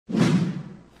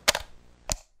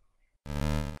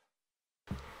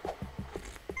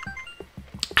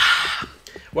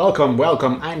Welcome,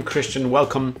 welcome. I'm Christian.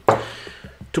 Welcome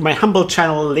to my humble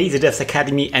channel, Lazy Devs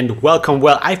Academy, and welcome.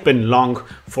 Well, I've been long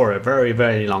for a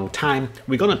very long time.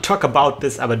 We're gonna talk about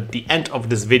this at the end of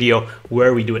this video,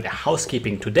 where we do the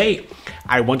housekeeping. Today,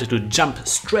 I wanted to jump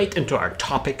straight into our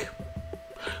topic.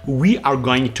 We are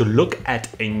going to look at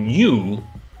a new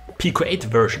PICO-8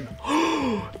 version.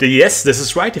 Yes, this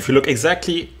is right. If you look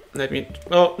exactly.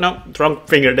 Oh no, wrong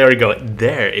finger, there we go.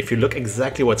 There, if you look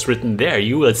exactly what's written there,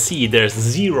 you will see there's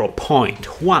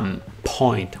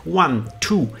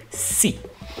 0.1.12c.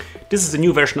 This is the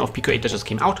new version of PICO-8 that just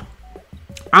came out.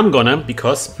 I'm gonna,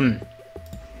 because,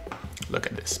 look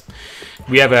at this.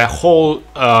 We have a whole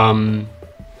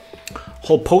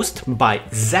post by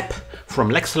Zep from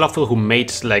Lexaloffel, who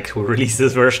released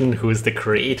this version, who is the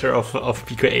creator of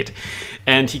PICO-8,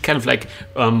 and he kind of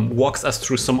walks us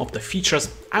through some of the features.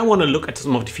 I want to look at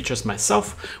some of the features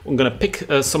myself. I'm gonna pick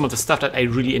some of the stuff that I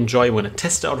really enjoy. I'm gonna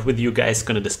test it out with you guys,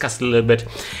 gonna discuss it a little bit,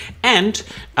 and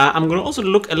I'm gonna also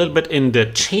look a little bit in the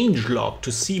changelog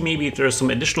to see maybe if there's some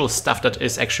additional stuff that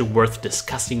is actually worth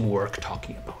discussing, worth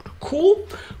talking about. Cool?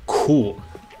 Cool.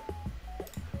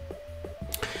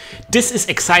 This is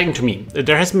exciting to me.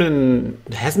 There hasn't been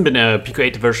a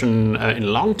PICO-8 version in a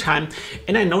long time,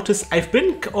 and I noticed I've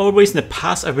been always in the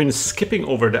past I've been skipping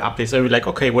over the updates. I'd be like,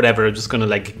 okay, whatever, I'm just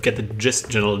gonna get the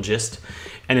general gist,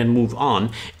 and then move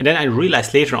on. And then I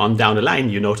realized later on down the line,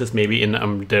 you noticed maybe in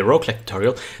the roguelike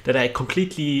tutorial, that I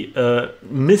completely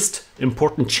missed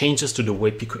important changes to the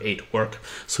way PICO-8 work.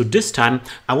 So this time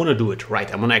I want to do it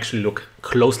right. I want to actually look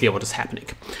closely at what is happening.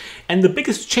 And the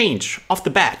biggest change off the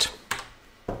bat.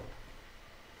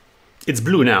 It's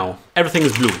blue now. Everything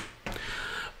is blue.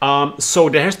 So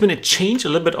there has been a change, a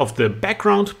little bit of the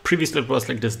background. Previously it was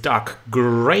like this dark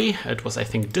gray. It was, I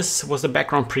think this was the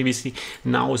background previously.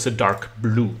 Now it's a dark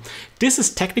blue. This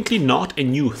is technically not a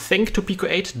new thing to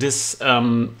PICO-8. This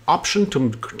option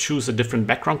to choose a different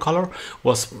background color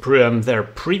was there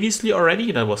previously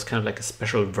already. That was kind of like a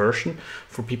special version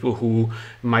for people who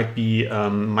might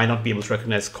not be able to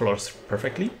recognize colors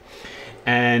perfectly.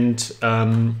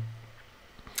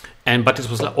 But it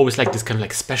was always like this kind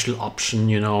of special option,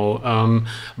 you know.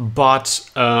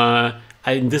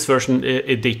 In this version,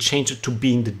 they changed it to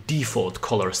being the default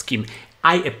color scheme.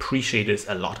 I appreciate this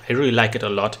a lot. I really like it a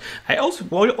lot. I also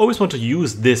always want to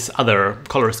use this other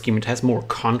color scheme. It has more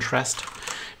contrast.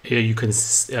 You can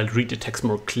read the text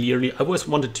more clearly. I always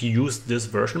wanted to use this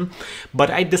version,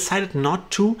 but I decided not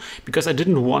to because I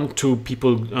didn't want for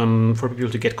people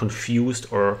to get confused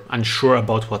or unsure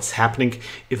about what's happening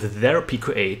if their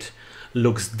PICO-8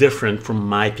 looks different from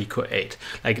my PICO-8.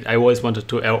 Like I always wanted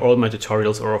to all my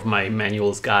tutorials or of my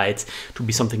manuals, guides to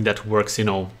be something that works, you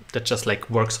know, that just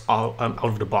works out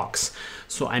of the box.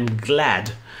 So I'm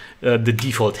glad the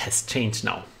default has changed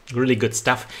now. Really good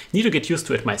stuff. Need to get used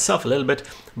to it myself a little bit,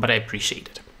 but I appreciate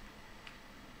it.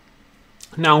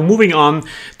 Now moving on,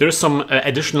 there's some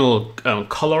additional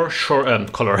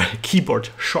keyboard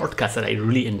shortcuts that I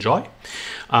really enjoy.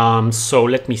 So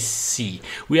let me see.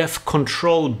 We have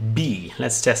Control B.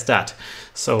 Let's test that.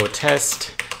 So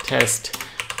test,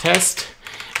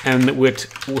 and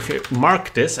if you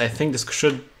mark this, I think this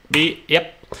should be,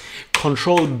 yep.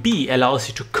 Control B allows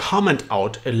you to comment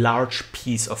out a large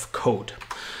piece of code.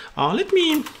 Let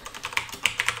me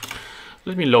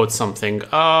load something.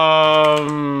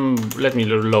 Let me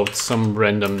load some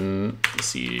random.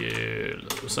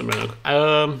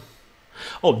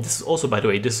 Oh, this is also, by the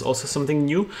way, this is also something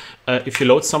new. If you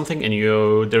load something and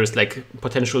there is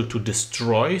potential to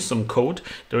destroy some code,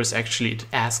 it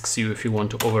asks you if you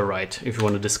want to overwrite, if you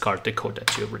want to discard the code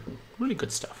that you've written. Really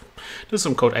good stuff. There's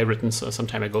some code I written some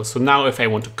time ago. So now if I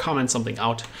want to comment something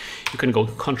out, you can go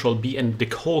Control B and the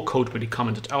whole code will be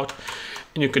commented out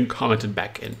and you can comment it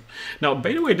back in. Now,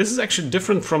 by the way, this is actually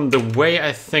different from the way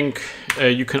I think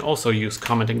you can also use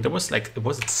commenting. There was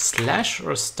was it slash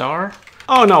or star?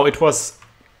 Oh no, it was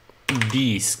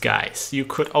these guys. You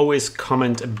could always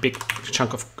comment a big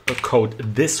chunk of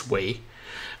code this way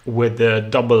with the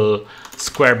double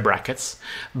square brackets,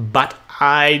 but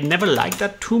I never liked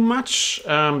that too much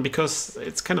because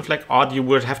it's kind of odd. You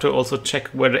would have to also check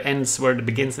where it ends, where it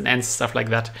begins and ends, stuff like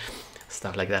that.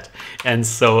 And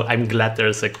so I'm glad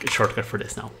there's a shortcut for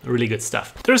this now. Really good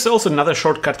stuff. There's also another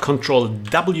shortcut. Control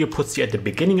W puts you at the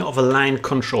beginning of a line.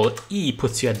 Control E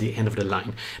puts you at the end of the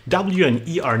line. W and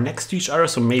E are next to each other,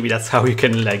 so maybe that's how you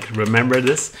can remember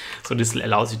this. So this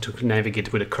allows you to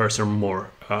navigate with a cursor more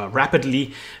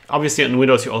rapidly. Obviously on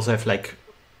Windows you also have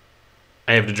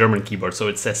I have the German keyboard, so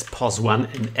it says pause 1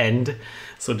 and end.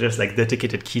 So there's like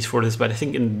dedicated keys for this, but I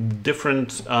think in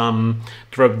different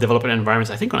development environments,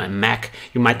 I think on a Mac,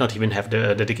 you might not even have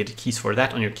the dedicated keys for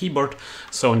that on your keyboard.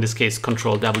 So in this case,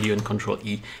 Control W and Control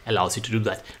E allows you to do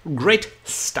that. Great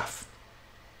stuff.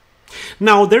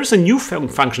 Now there's a new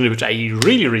function which I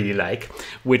really like,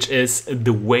 which is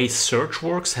the way search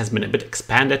works has been a bit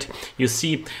expanded. You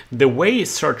see, the way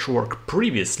search worked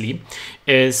previously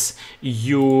is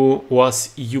you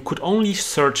could only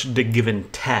search the given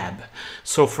tab.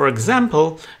 So for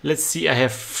example, let's see, I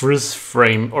have freeze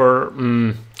frame, or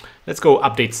let's go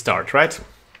update start, right?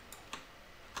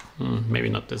 Maybe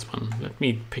not this one. Let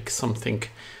me pick something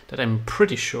that I'm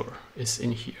pretty sure is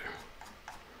in here.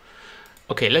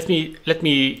 Okay, let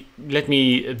me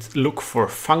look for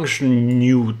function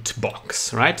newt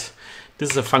box, right?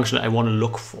 This is a function I want to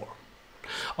look for.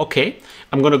 Okay,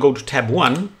 I'm going to go to tab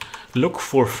 1, look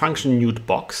for function newt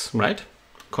box, right?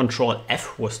 Control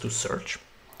F was to search,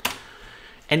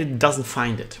 and it doesn't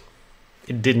find it.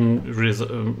 It didn't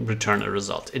return a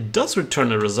result. It does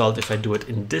return a result if I do it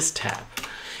in this tab.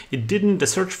 It didn't, the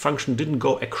search function didn't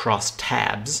go across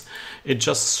tabs. It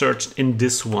just searched in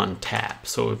this one tab.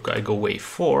 So if I go way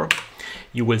 4,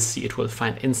 you will see it will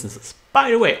find instances.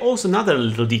 By the way, also another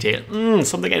little detail,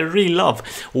 something I really love.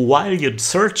 While you're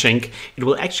searching, it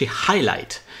will actually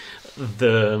highlight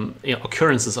the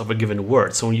occurrences of a given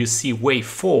word. So when you see way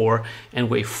 4, and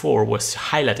way 4 was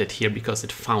highlighted here because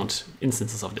it found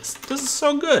instances of this. This is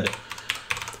so good.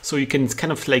 So you can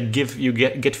kind of like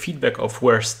get feedback of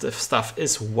where stuff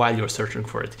is while you're searching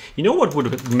for it. You know what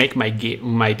would make my day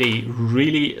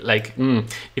really like,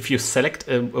 if you select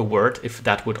a word, if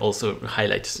that would also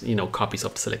highlight, copies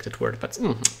of the selected word. But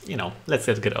let's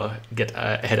get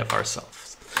ahead of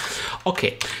ourselves.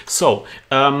 Okay, so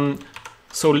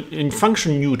in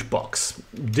function newt box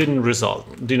didn't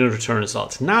return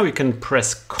result. Now you can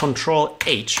press Control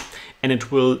H, and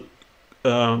it will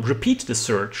repeat the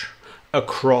search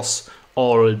across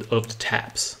all of the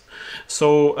tabs.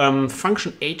 So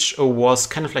function H was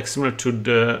kind of like similar to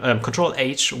the Control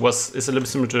H is a little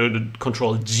similar to the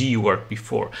Control G worked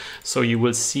before. So you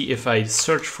will see if I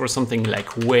search for something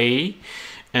like way,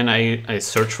 and I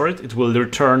search for it, it will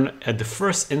return at the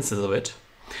first instance of it.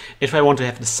 If I want to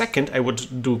have the second, I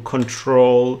would do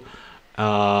Control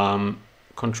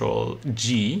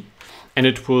G, and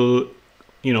it will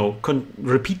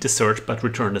repeat the search, but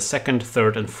return the second,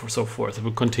 third, and so forth. It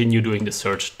will continue doing the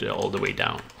search all the way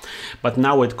down. But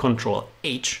now with Control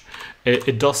H,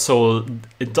 it does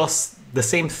the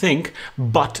same thing,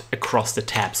 but across the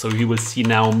tab. So you will see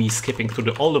now me skipping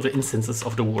through all of the instances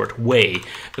of the word way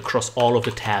across all of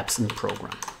the tabs in the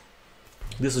program.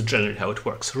 This is generally how it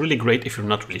works. Really great if you're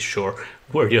not really sure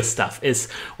where your stuff is,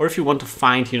 or if you want to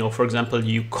find, for example,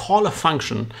 you call a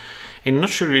function and you're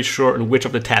not really sure in which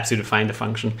of the tabs you define the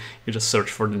function. You just search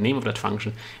for the name of that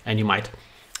function and you might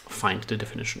find the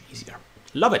definition easier.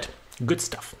 Love it. Good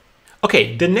stuff.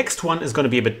 Okay, the next one is going to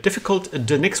be a bit difficult.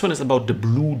 The next one is about the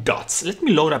blue dots. Let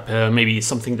me load up maybe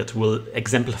something that will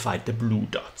exemplify the blue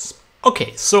dots.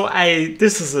 Okay, so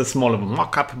this is a small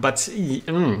mock-up, but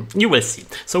you will see.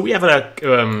 So we have a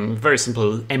very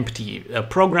simple empty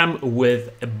program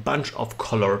with a bunch of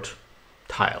colored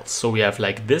tiles. So we have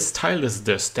like this tile. This is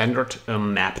the standard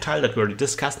map tile that we already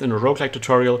discussed in a roguelike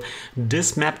tutorial.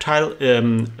 This map tile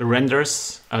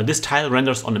renders on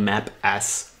the map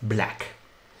as black.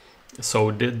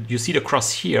 So you see the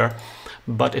cross here,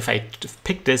 but if I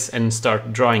pick this and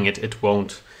start drawing it, it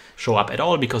won't show up at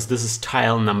all because this is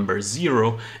tile number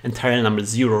 0, and tile number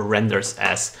 0 renders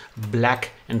as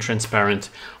black and transparent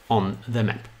on the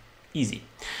map. Easy.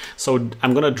 So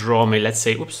I'm gonna draw let's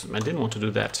say, oops, I didn't want to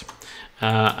do that.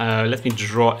 Let me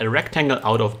draw a rectangle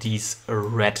out of these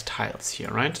red tiles here,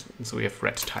 right? So we have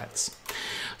red tiles.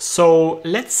 So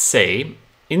let's say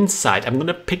inside, I'm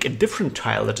gonna pick a different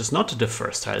tile that is not the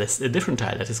first tile, it's a different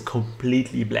tile that is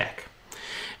completely black.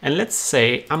 And let's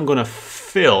say I'm gonna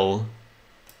fill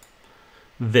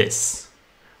this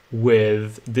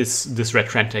with this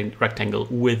rectangle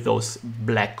with those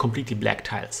completely black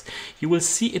tiles. You will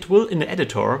see it will in the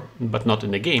editor, but not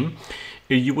in the game.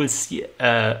 You will see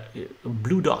a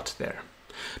blue dot there.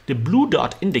 The blue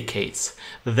dot indicates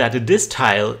that this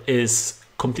tile is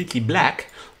completely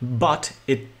black, but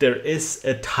there is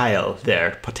a tile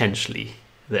there potentially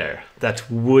there that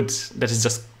is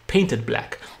just painted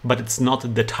black, but it's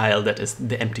not the tile that is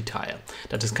the empty tile.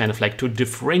 That is kind of like to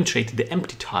differentiate the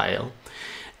empty tile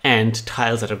and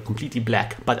tiles that are completely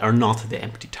black but are not the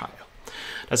empty tile.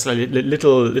 That's a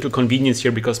little convenience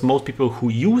here, because most people who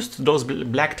used those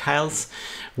black tiles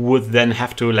would then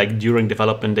have to, like, during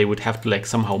development, they would have to like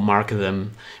somehow mark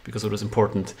them, because it was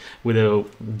important, with a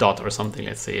dot or something.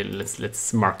 Let's say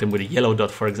let's mark them with a yellow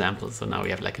dot, for example. So now we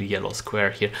have like a yellow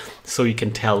square here, so you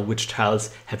can tell which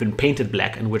tiles have been painted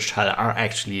black and which tiles are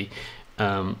actually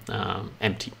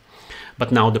empty.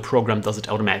 But now the program does it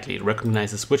automatically. It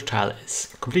recognizes which tile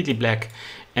is completely black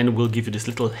and will give you this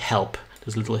little help,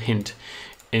 this little hint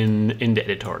in the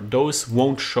editor. Those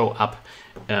won't show up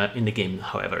in the game,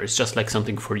 however. It's just like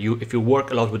something for you. If you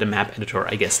work a lot with the map editor,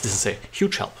 I guess this is a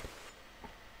huge help.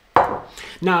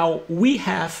 Now, we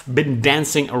have been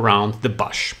dancing around the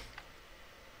bush.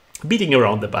 Beating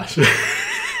around the bush.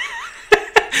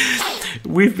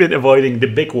 We've been avoiding the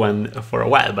big one for a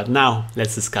while, but now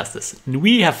let's discuss this.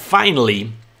 We have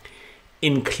finally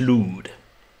include.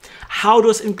 How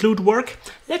does include work?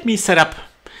 Let me set up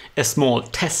a small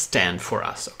test stand for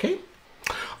us, okay?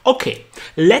 Okay,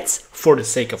 let's, for the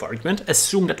sake of argument,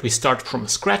 assume that we start from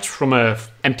scratch, from an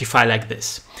empty file like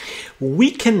this.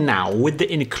 We can now, with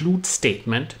the include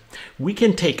statement, we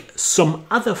can take some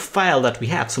other file that we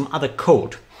have, some other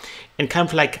code, and kind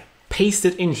of like paste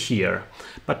it in here,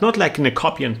 but not like in a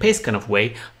copy and paste kind of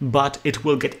way, but it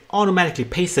will get automatically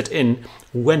pasted in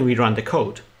when we run the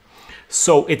code.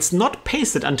 So it's not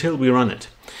pasted until we run it.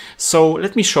 So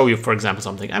let me show you, for example,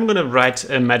 something. I'm going to write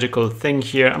a magical thing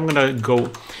here. I'm going to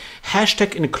go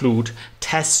 #include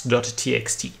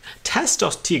test.txt.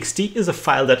 Test.txt is a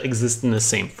file that exists in the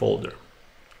same folder.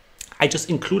 I just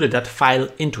included that file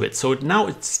into it. So now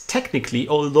it's technically,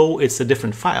 although it's a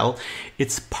different file,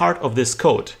 it's part of this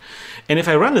code. And if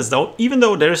I run this though, even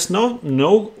though there's no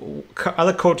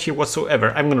other code here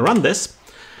whatsoever, I'm going to run this,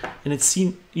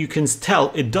 and you can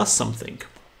tell it does something.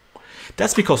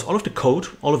 That's because all of the code,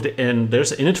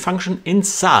 there's an init function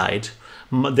inside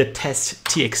the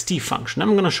test.txt function.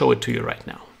 I'm going to show it to you right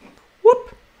now.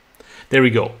 Whoop! There we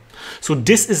go. So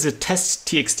this is the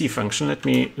test.txt function. Let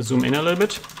me zoom in a little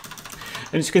bit.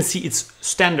 And as you can see, it's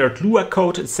standard Lua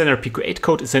code, it's standard PICO-8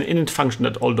 code, it's an init function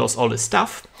that does all this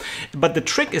stuff. But the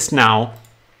trick is now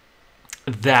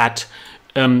that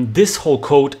this whole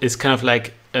code is kind of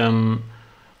like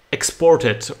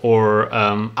exported or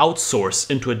outsourced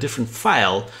into a different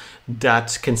file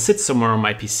that can sit somewhere on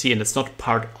my PC, and it's not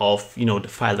part of the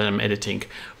file that I'm editing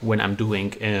when I'm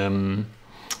doing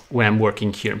when I'm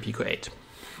working here in PICO-8.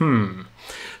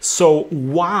 So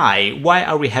why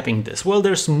are we having this? Well,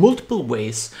 there's multiple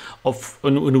ways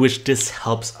in which this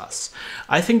helps us.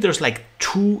 I think there's like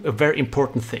two very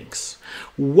important things.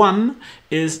 One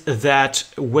is that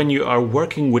when you are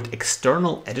working with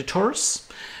external editors,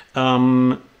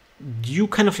 you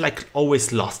kind of like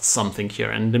always lost something here.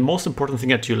 And the most important thing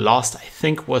that you lost, I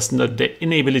think, was the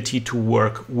inability to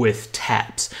work with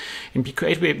tabs. In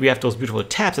PICO-8, we have those beautiful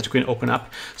tabs that you can open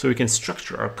up so we can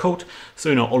structure our code.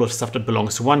 So, all of the stuff that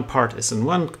belongs to one part is in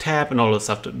one tab, and all of the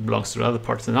stuff that belongs to the other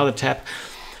part is in another tab.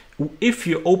 If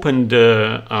you open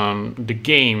the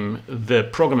game, the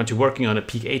program that you're working on, a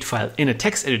PICO-8 file, in a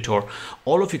text editor,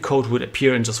 all of your code would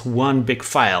appear in just one big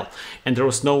file, and there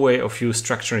was no way of you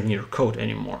structuring your code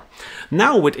anymore.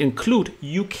 Now with include,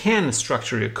 you can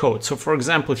structure your code. So for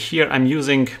example, here I'm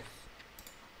using,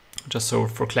 just so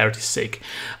for clarity's sake,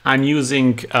 I'm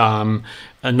using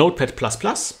a Notepad++.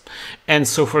 And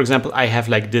so, for example, I have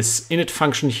like this init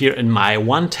function here in my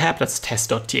one tab, that's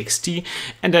test.txt.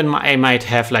 And then I might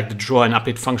have like the draw and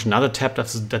update function, another tab,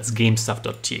 that's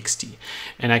gamestuff.txt.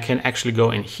 And I can actually go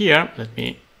in here. Let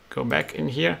me go back in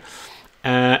here.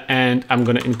 And I'm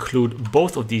going to include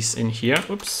both of these in here.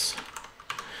 Oops.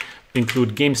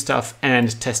 Include gamestuff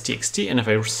and test.txt. And if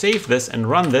I save this and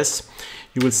run this,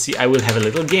 you will see I will have a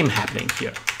little game happening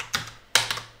here.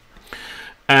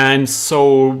 And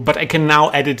so, but I can now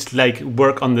edit, like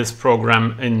work on this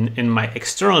program in my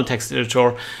external text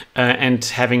editor and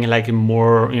having like a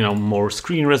more, more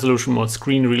screen resolution, more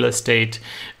screen real estate,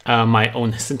 my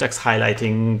own syntax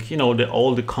highlighting,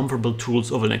 all the comparable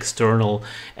tools of an external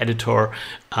editor.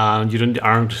 You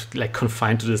aren't like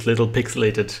confined to this little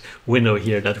pixelated window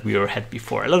here that we had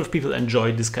before. A lot of people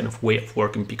enjoy this kind of way of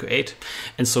working PICO-8.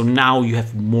 And so now you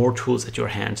have more tools at your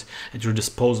hand, at your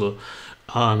disposal,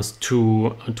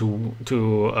 to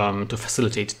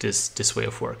facilitate this way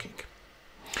of working.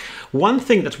 One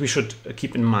thing that we should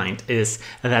keep in mind is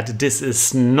that this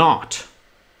is not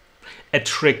a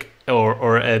trick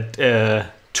or a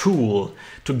tool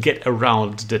to get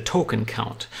around the token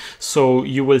count. So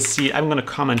you will see, I'm going to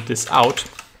comment this out.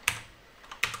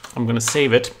 I'm going to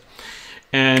save it.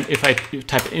 And if I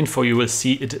type info, you will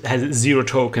see it has 0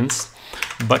 tokens.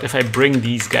 But if I bring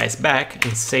these guys back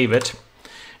and save it,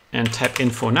 and type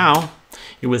info now,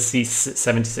 you will see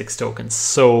 76 tokens.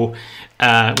 So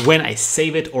when I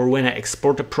save it or when I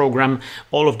export the program,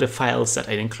 all of the files that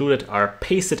I included are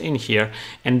pasted in here,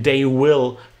 and they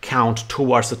will count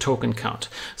towards the token count.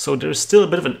 So there's still a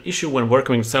bit of an issue when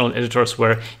working with standalone editors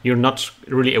where you're not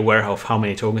really aware of how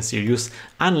many tokens you use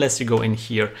unless you go in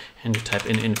here and you type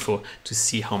in info to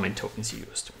see how many tokens you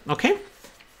used. Okay.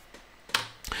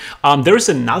 There is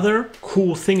another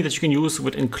cool thing that you can use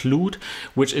with include,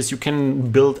 which is you can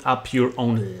build up your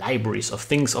own libraries of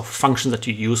things, of functions that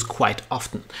you use quite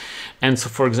often. And so,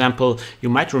 for example, you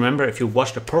might remember if you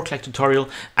watched the pork-like tutorial,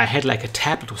 I had like a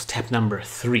tab, it was tab number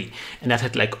 3, and that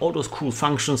had like all those cool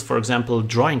functions, for example,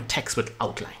 drawing text with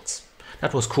outlines.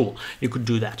 That was cool. You could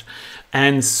do that.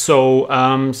 And so,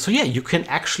 yeah, you can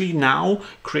actually now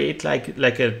create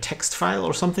like a text file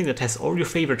or something that has all your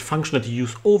favorite function that you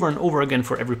use over and over again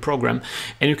for every program.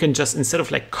 And you can just, instead of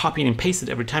like copying and paste it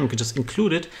every time, you can just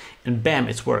include it and bam,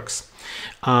 it works.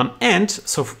 And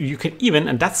so you can even,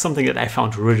 and that's something that I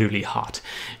found really, really hot,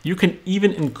 you can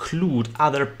even include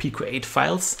other PICO-8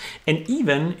 files and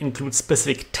even include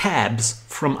specific tabs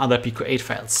from other PICO-8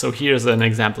 files. So here's an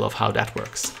example of how that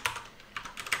works.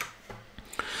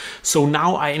 So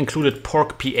now I included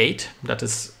pork P8, that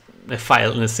is a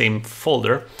file in the same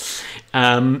folder,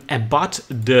 but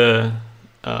the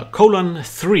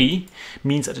 :3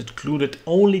 means that it included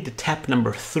only the tab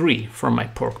number 3 from my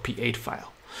pork P8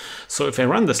 file. So if I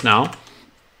run this now,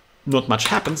 not much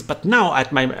happens, but now I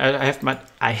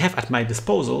have at my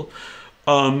disposal,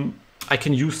 I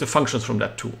can use the functions from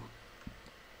that tool.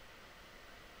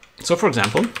 So for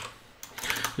example,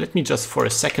 let me just for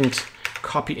a second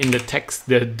copy in the text,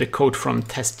 the code from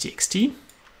test.txt.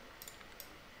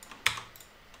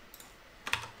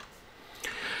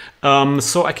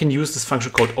 So I can use this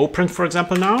function called oprint, for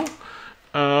example, now.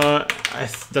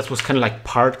 That was kind of like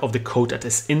part of the code that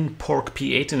is in pork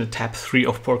P8, in the tab 3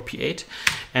 of pork P8.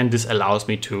 And this allows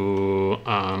me to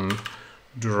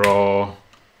draw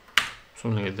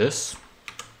something like this.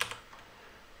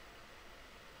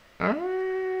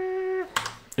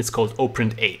 It's called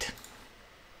oprint 8.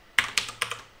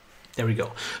 There we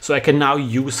go. So I can now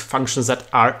use functions that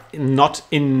are not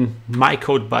in my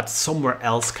code, but somewhere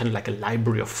else, kind of like a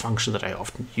library of functions that I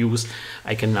often use.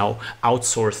 I can now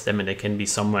outsource them and they can be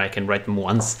somewhere. I can write them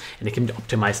once and they can be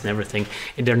optimized and everything.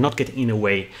 And they're not getting in the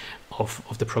way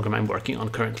of the program I'm working on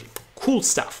currently. Cool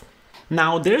stuff.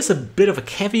 Now there's a bit of a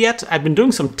caveat. I've been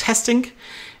doing some testing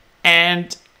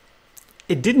and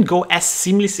it didn't go as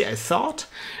seamlessly as I thought.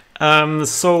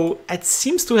 So it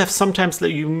seems to have sometimes,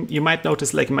 like you might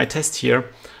notice, like in my test here,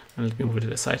 and let me move it to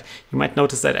the side, you might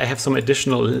notice that I have some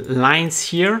additional lines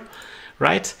here,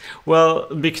 right? Well,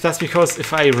 that's because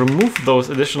if I remove those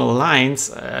additional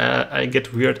lines, I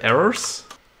get weird errors.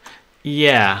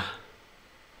 Yeah.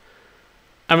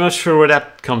 I'm not sure where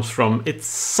that comes from. It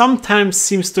sometimes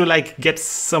seems to like get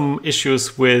some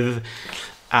issues with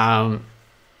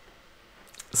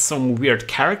some weird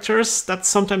characters that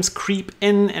sometimes creep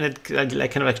in, and it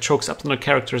like kind of like chokes up on the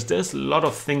characters. There's a lot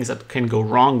of things that can go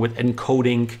wrong with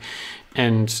encoding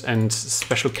and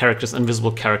special characters,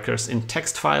 invisible characters in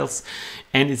text files,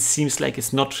 and it seems like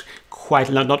it's not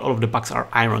all of the bugs are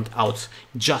ironed out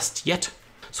just yet.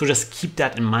 So just keep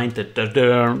that in mind, that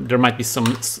there might be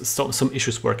some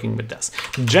issues working with this.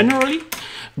 Generally,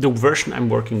 the version I'm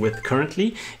working with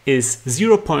currently is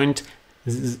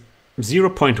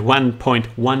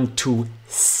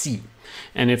 0.1.12c.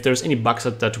 And if there's any bugs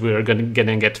that we're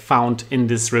gonna get found in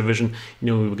this revision,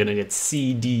 we're gonna get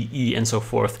C, D, E, and so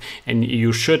forth. And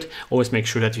you should always make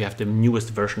sure that you have the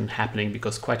newest version happening,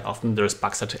 because quite often there's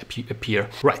bugs that appear.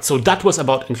 Right, so that was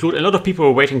about include. A lot of people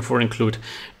were waiting for include,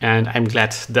 and I'm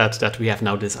glad that we have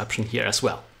now this option here as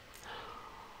well.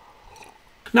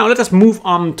 Now let us move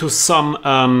on to some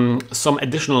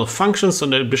additional functions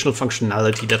and additional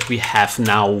functionality that we have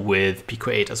now with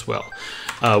PICO-8 as well,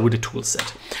 with the tool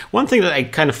set. One thing that I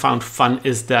kind of found fun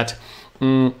is that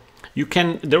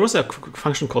there was a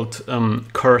function called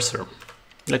cursor.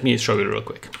 Let me show you real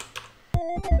quick.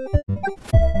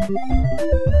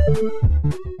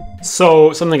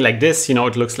 So something like this, it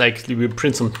looks like we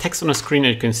print some text on a screen,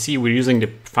 and you can see we're using the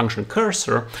function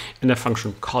cursor and the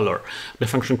function color. The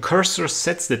function cursor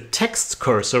sets the text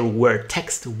cursor where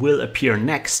text will appear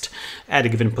next at a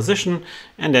given position,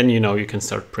 and then you can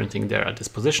start printing there at this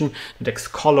position. The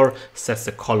text color sets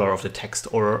the color of the text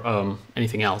or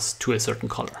anything else to a certain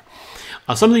color.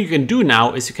 Something you can do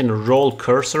now is you can roll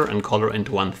cursor and color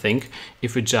into one thing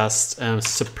if you just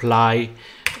supply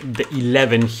the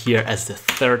 11 here as the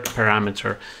third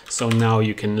parameter. So now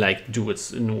you can like do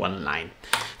it in one line.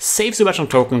 Saves a bunch of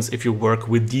tokens if you work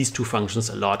with these two functions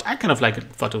a lot. I kind of like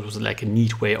thought it was like a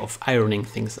neat way of ironing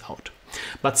things out.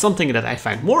 But something that I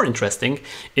find more interesting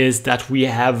is that we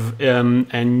have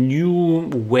a new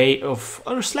way of,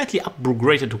 or a slightly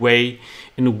upgraded way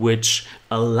in which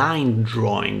a line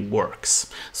drawing works.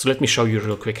 So let me show you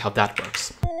real quick how that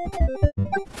works.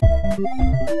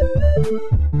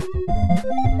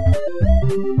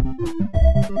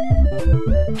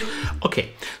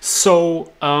 Okay,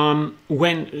 so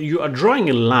when you are drawing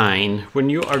a line,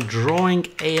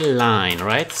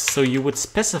 right? So you would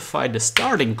specify the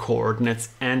starting coordinates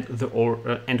and the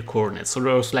end coordinates. So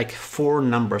there's like 4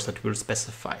 numbers that we'll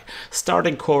specify.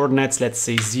 Starting coordinates, let's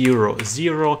say 0,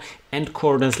 0. End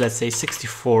coordinates, let's say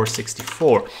 64,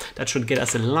 64. That should get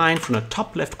us a line from the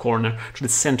top left corner to the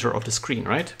center of the screen,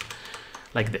 right?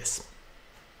 Like this.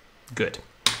 Good.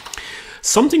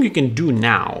 Something you can do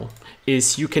now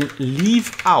is you can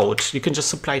leave out, you can just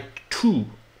supply 2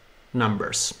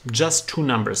 numbers, just 2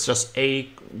 numbers, just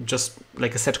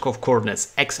like a set of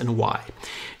coordinates, x and y.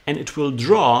 And it will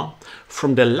draw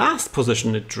from the last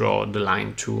position it draw the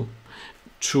line to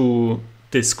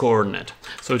this coordinate.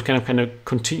 So it can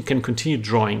continue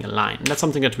drawing a line. And that's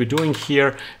something that we're doing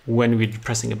here when we're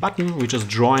pressing a button. We're just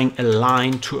drawing a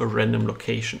line to a random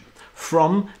location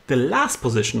from the last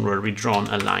position where we've drawn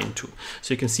a line to.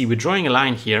 So you can see we're drawing a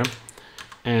line here,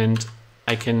 and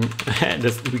I can,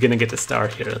 we're gonna get a star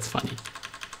here, that's funny.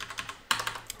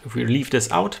 If we leave this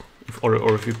out, or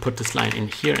if we put this line in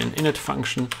here in init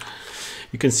function,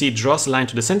 you can see it draws a line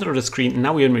to the center of the screen.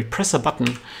 Now when we press a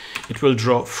button, it will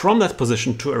draw from that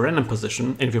position to a random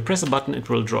position. And if you press a button, it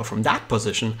will draw from that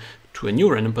position to a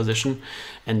new random position,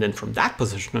 and then from that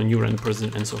position to a new random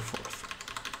position, and so forth.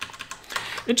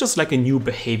 It's just like a new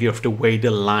behavior of the way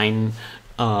the line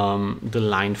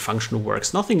function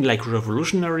works. Nothing like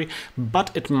revolutionary, but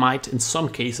it might in some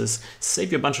cases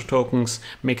save you a bunch of tokens,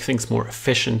 make things more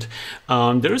efficient.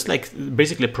 There is like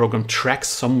basically a program tracks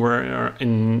somewhere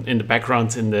in the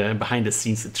background, behind the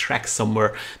scenes, it tracks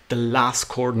somewhere the last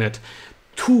coordinate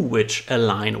to which a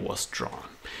line was drawn.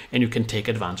 And you can take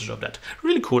advantage of that.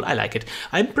 Really cool, I like it.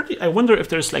 I wonder if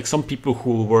there's like some people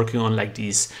who are working on like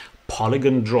these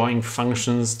polygon drawing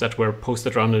functions that were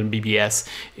posted around in BBS,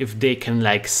 if they can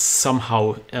like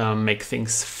somehow make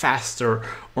things faster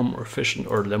or more efficient,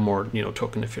 or the more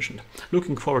token efficient.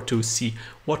 Looking forward to see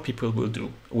what people will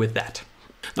do with that.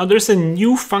 Now there's a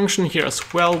new function here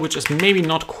as well, which is maybe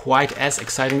not quite as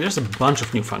exciting. There's a bunch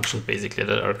of new functions basically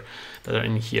that are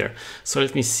in here. So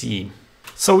let me see.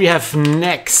 So we have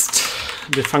next,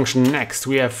 the function next.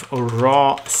 We have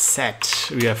raw set.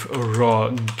 We have raw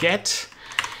get.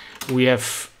 We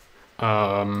have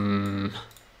raw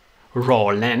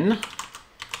len,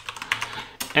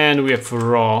 and we have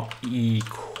raw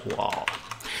equal.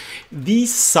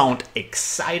 These sound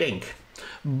exciting,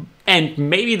 and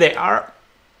maybe they are,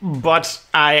 but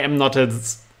I am not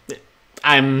as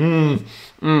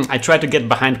I try to get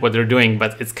behind what they're doing,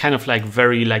 but it's kind of like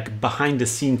very like behind the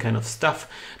scene kind of stuff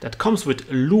that comes with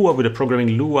Lua, with the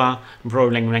programming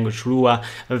language Lua,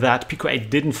 that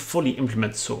Pico-8 didn't fully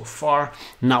implement so far.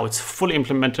 Now it's fully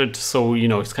implemented, so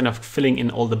it's kind of filling in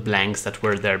all the blanks that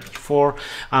were there before.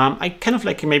 I kind of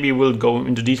like maybe we'll go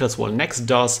into details what next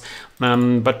does,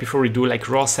 but before we do, like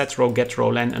raw set, raw get, raw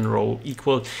len, and raw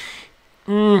equal.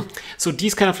 So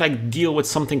these kind of like deal with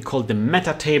something called the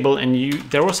meta table, and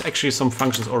there was actually some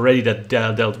functions already that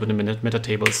dealt with the meta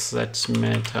tables. Set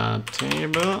meta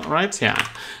table, right? Yeah.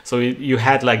 So you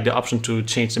had like the option to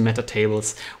change the meta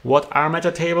tables. What are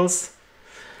meta tables?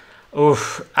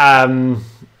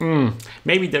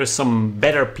 Maybe there's some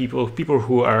better people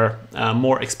who are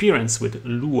more experienced with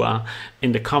Lua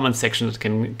in the comment section that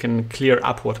can clear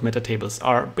up what meta tables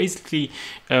are. Basically,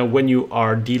 when you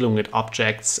are dealing with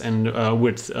objects and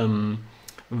with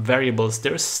variables,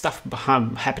 there's stuff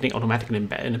happening automatically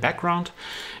in the background,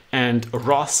 and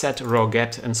raw set, raw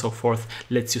get, and so forth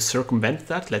lets you circumvent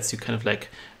that, lets you kind of like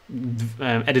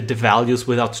edit the values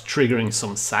without triggering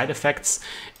some side effects,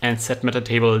 and set meta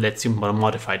table lets you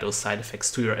modify those side effects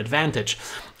to your advantage.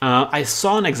 I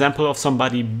saw an example of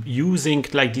somebody using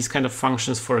like these kind of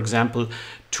functions, for example,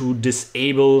 to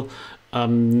disable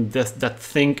that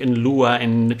thing in Lua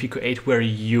in the Pico-8 where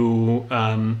you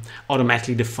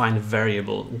automatically define a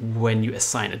variable when you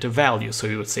assign it a value. So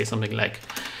you would say something like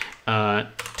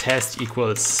test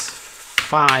equals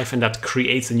 5, and that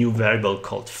creates a new variable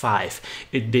called 5.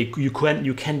 You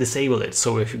can disable it.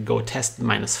 So if you go test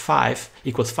minus 5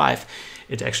 equals 5,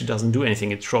 it actually doesn't do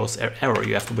anything. It throws error.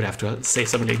 You would have to say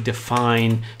something like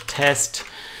define test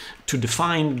to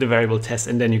define the variable test,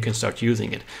 and then you can start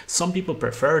using it. Some people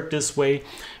prefer it this way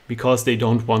because they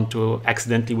don't want to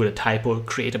accidentally, with a typo,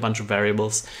 create a bunch of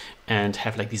variables and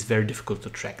have like these very difficult to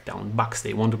track down bugs.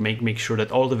 They want to make sure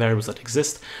that all the variables that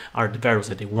exist are the variables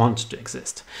that they want to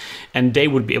exist. And they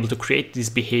would be able to create this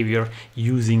behavior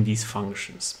using these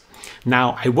functions.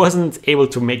 Now, I wasn't able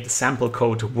to make the sample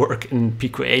code work in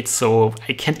Pico-8, so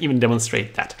I can't even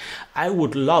demonstrate that. I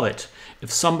would love it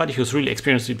if somebody who's really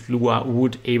experienced with Lua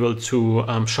would able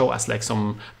to show us like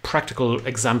some practical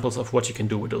examples of what you can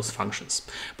do with those functions.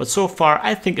 But so far,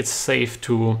 I think it's safe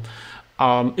to,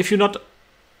 if you're not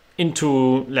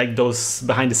into like those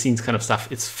behind the scenes kind of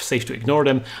stuff, it's safe to ignore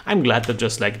them. I'm glad that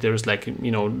just like there's like,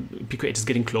 you know, Pico-8 is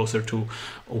getting closer to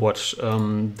what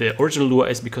the original Lua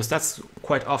is, because that's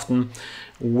quite often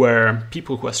where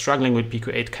people who are struggling with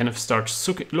Pico-8 kind of start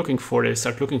looking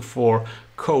for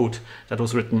code that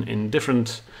was written in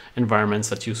different environments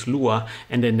that use Lua,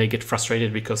 and then they get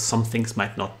frustrated because some things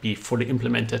might not be fully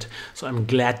implemented. So I'm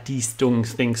glad these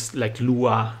things like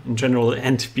Lua in general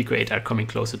and Pico-8 are coming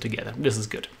closer together. This is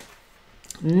good.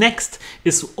 Next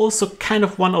is also kind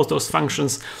of one of those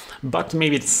functions, but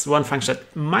maybe it's one function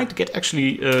that might get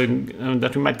actually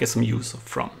that we might get some use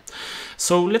from.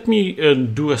 So let me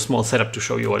do a small setup to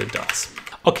show you what it does.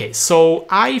 Okay, so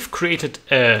I've created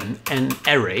an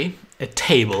array, a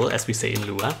table, as we say in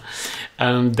Lua,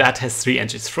 that has 3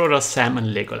 entries: Frodo, Sam,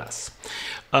 and Legolas.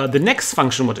 The next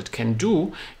function, what it can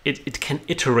do, it can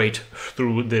iterate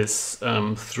through this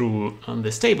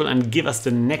this table and give us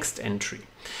the next entry.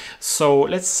 So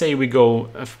let's say we go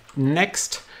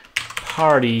next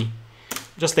party,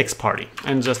 just next party,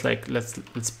 and just like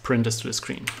let's print this to the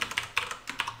screen.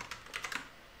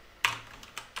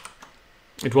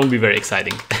 It won't be very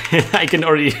exciting. I can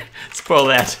already spoil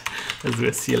that. Let's do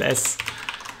a CLS.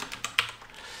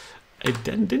 I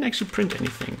didn't actually print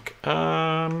anything.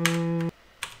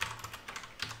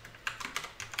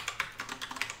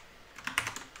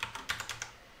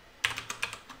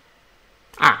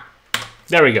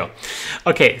 There we go.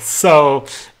 Okay, so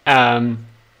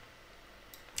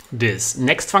this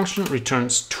next function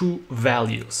returns 2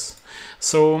 values.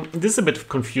 So this is a bit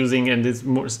confusing, and there's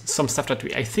more some stuff that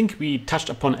I think we touched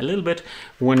upon a little bit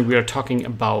when we are talking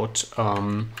about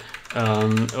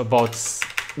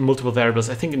multiple variables,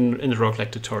 I think in the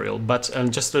roguelike tutorial. But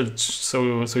just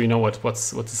so you know what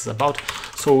this is about.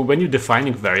 So when you're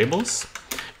defining variables,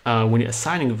 when you're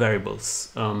assigning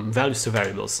variables, values to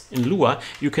variables in Lua,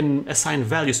 you can assign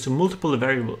values to multiple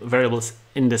variables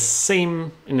in the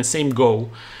same go.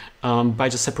 By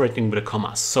just separating with a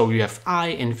comma. So you have I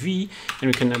and V, and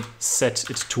we can set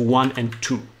it to 1 and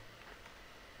 2.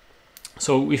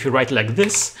 So if you write it like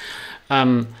this,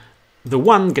 the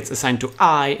 1 gets assigned to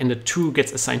I and the 2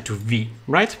 gets assigned to V,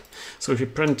 right? So if you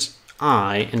print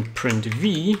I and print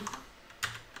V,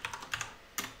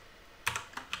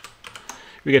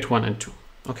 we get 1 and 2,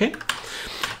 okay?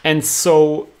 And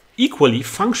so equally,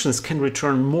 functions can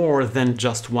return more than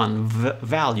just one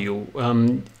value.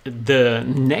 The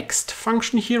next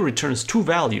function here returns 2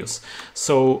 values.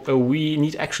 So we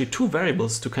need actually 2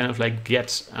 variables to kind of like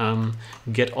get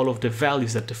all of the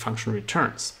values that the function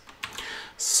returns.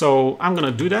 So I'm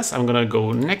gonna do this. I'm gonna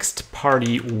go next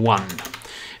party 1.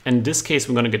 In this case,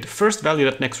 we're gonna get the first value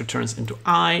that next returns into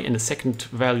I and the second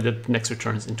value that next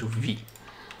returns into V.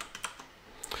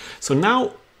 So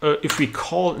now if we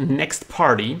call next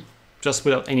party just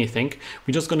without anything,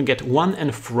 we're just going to get 1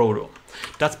 and Frodo.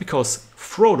 That's because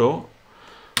Frodo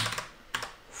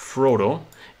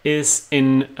is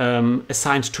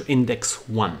assigned to index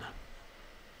 1.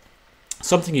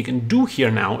 Something you can do here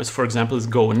now is, for example, is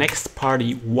go next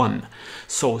party 1.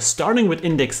 So starting with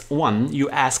index 1, you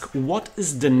ask what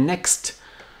is the next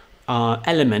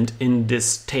element in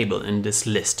this table, in this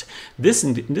list.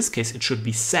 In this case, it should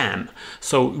be Sam.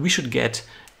 So we should get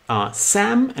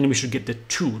Sam, and we should get the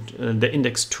 2, the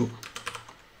index 2.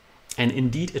 And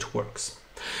indeed it works.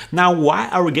 Now, why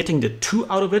are we getting the 2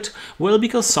 out of it? Well,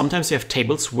 because sometimes you have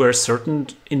tables where certain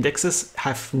indexes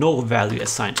have no value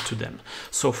assigned to them.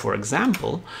 So for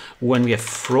example, when we have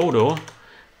Frodo,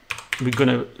 we're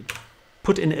gonna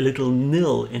put in a little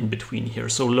nil in between here.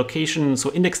 So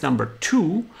index number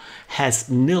 2 has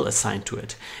nil assigned to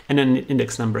it. And then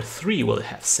index number 3 will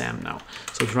have Sam now.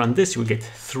 So if you run this, you will get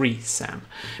 3 Sam.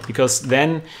 Because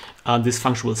then this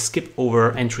function will skip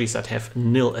over entries that have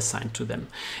nil assigned to them.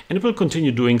 And it will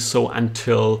continue doing so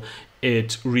until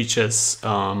it reaches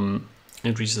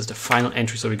the final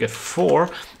entry. So we get 4,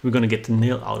 we're going to get the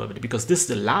nil out of it because this is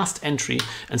the last entry,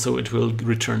 and so it will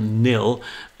return nil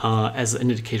as an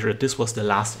indicator that this was the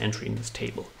last entry in this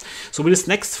table. So with this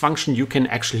next function, you can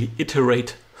actually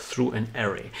iterate through an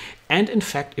array. And in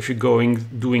fact, if you're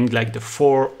doing like the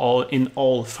for all in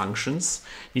all functions,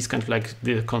 these kind of like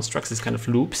the constructs, these kind of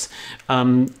loops,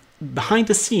 behind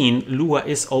the scene, Lua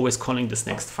is always calling this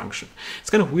next function.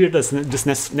 It's kind of weird that this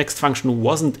next function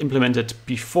wasn't implemented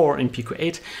before in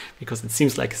Pico-8, because it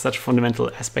seems like such a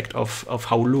fundamental aspect of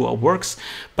how Lua works,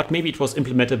 but maybe it was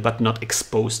implemented but not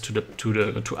exposed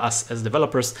to us as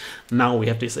developers. Now we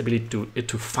have this ability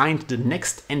to find the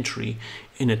next entry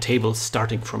in a table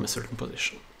starting from a certain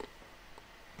position.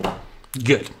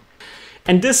 Good.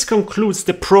 And this concludes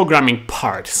the programming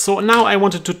part. So now I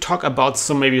wanted to talk about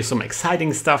maybe some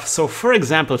exciting stuff. So for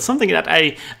example, something that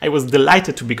I was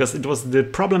delighted to, because it was the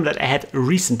problem that I had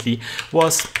recently,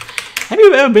 was, have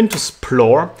you ever been to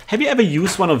Splore? Have you ever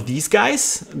used one of these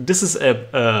guys? This is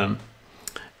oh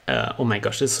my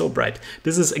gosh, it's so bright.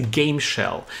 This is a game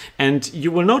shell. And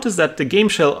you will notice that the game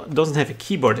shell doesn't have a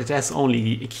keyboard, it has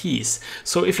only keys.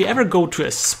 So if you ever go to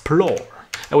a Splore,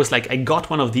 I was like, I got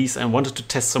one of these and wanted to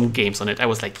test some games on it. I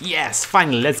was like, yes,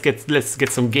 finally, let's get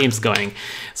some games going.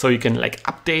 So you can like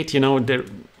update, you know, the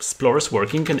Splore is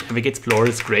working, you can navigate Splore,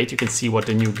 it's great. You can see what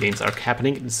the new games are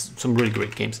happening. There's some really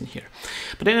great games in here.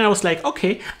 But then I was like,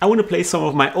 okay, I want to play some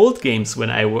of my old games that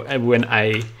I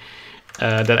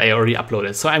already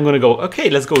uploaded. So I'm gonna go, okay,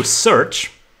 let's go search.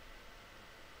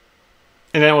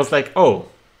 And then I was like, oh,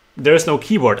 there's no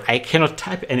keyboard. I cannot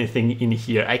type anything in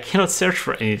here. I cannot search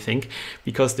for anything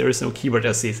because there is no keyboard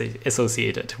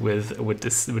associated with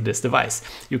this device.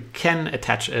 You can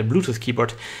attach a Bluetooth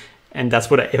keyboard, and that's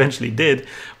what I eventually did,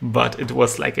 but it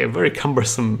was like a very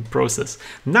cumbersome process.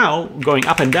 Now, going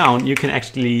up and down, you can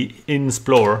actually, in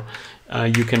Splore,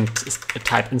 you can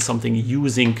type in something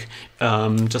using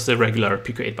just a regular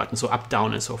Pico-8 button, so up,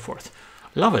 down, and so forth.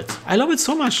 Love it. I love it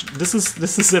so much. This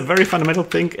is a very fundamental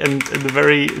thing, and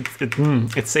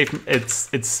it's safe.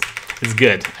 It's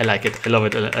good. I like it. I love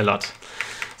it a lot.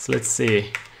 So let's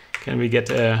see. Can we get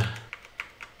a?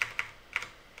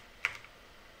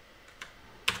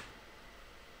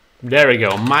 There we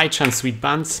go. My chance sweet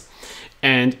buns,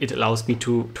 and it allows me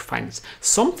to find this.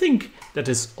 Something that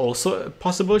is also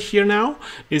possible here now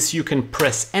is you can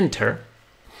press enter.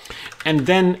 And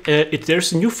then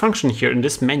there's a new function here in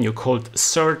this menu called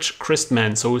Search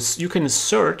Christman. So you can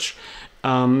search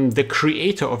the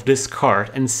creator of this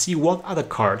card and see what other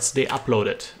cards they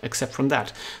uploaded, except from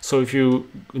that. So if you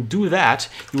do that,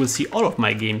 you will see all of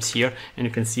my games here, and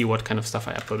you can see what kind of stuff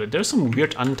I uploaded. There's some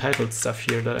weird untitled stuff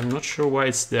here that I'm not sure why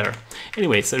it's there.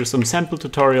 Anyways, there's some sample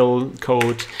tutorial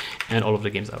code and all of the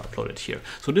games I've uploaded here.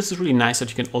 So this is really nice that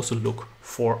you can also look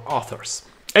for authors.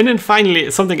 And then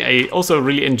finally, something I also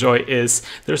really enjoy is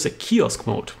there's a kiosk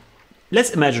mode. Let's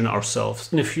imagine ourselves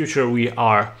in the future we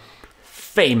are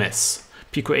famous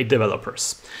Pico-8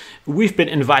 developers. We've been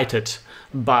invited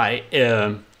by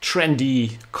a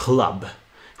trendy club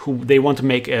who they want to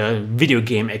make a video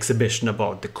game exhibition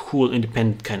about the cool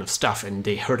independent kind of stuff, and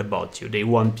they heard about you. They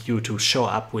want you to show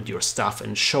up with your stuff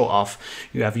and show off.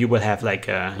 You will have like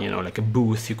a, you know, like a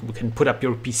booth. You can put up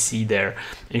your PC there,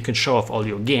 and you can show off all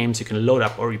your games. You can load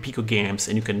up all your Pico games,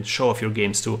 and you can show off your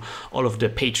games to all of the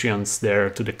Patreons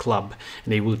there, to the club,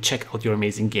 and they will check out your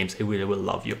amazing games. They really will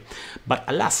love you. But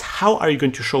alas, how are you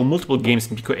going to show multiple games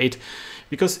in Pico-8?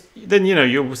 Because then, you know,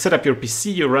 you set up your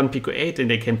PC, you run Pico-8, and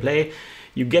they can play.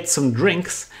 You get some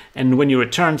drinks, and when you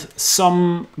returned,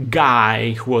 some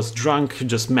guy who was drunk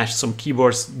just mashed some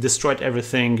keyboards, destroyed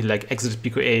everything, like exited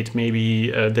Pico-8, maybe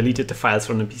deleted the files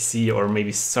from the PC, or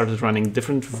maybe started running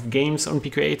different games on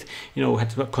Pico-8, you know,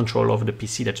 had control over the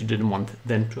PC that you didn't want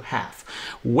them to have.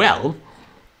 Well,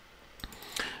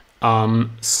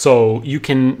 so you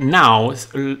can now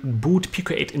boot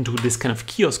Pico-8 into this kind of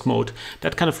kiosk mode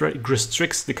that kind of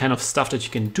restricts the kind of stuff that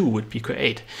you can do with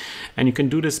Pico-8. And you can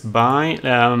do this by,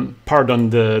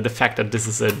 pardon the fact that this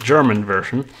is a German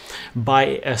version,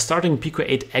 by starting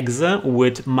Pico-8 exe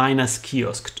with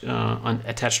 -kiosk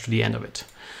attached to the end of it.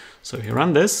 So if you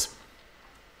run this,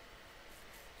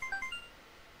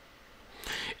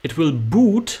 it will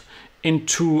boot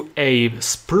into a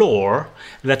Splore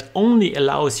that only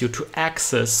allows you to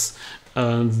access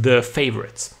the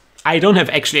favorites. I don't have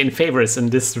actually any favorites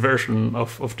in this version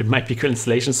of the My Pico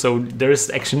installation, so there is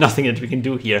actually nothing that we can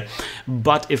do here.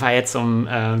 But if I had some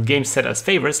games set as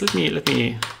favorites, let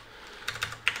me.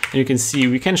 And you can see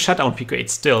we can shut down Pico-8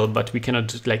 still, but we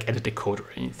cannot like edit the code or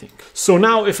anything. So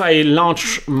now if I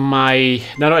launch my,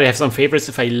 now that I have some favorites,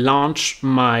 if I launch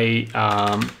my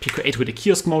Pico-8 with the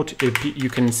kiosk mode, you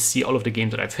can see all of the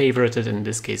games that I favorited. In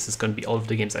this case, it's going to be all of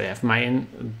the games I have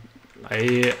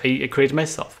I created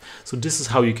myself. So this is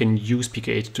how you can use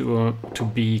Pico-8 to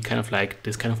be kind of like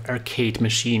this kind of arcade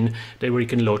machine where you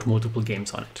can load multiple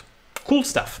games on it. Cool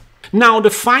stuff. Now, the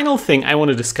final thing I want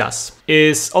to discuss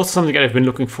is also something that I've been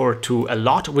looking forward to a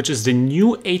lot, which is the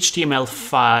new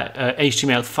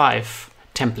HTML5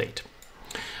 template.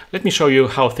 Let me show you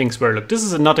how things were. Look, this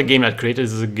is not a game I created.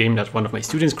 This is a game that one of my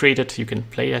students created. You can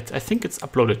play it. I think it's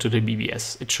uploaded to the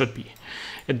BBS. It should be.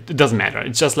 It doesn't matter.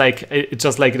 It's just like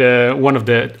one of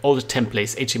the old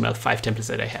templates, HTML5 templates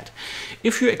that I had.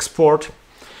 If you export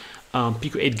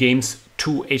Pico-8 games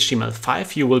to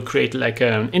HTML5, you will create like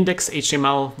an index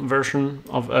HTML version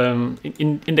of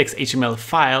index HTML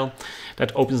file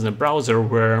that opens in a browser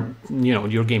where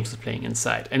your game is playing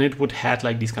inside, and it would have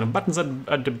like these kind of buttons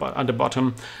at the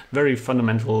bottom, very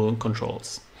fundamental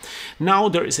controls. Now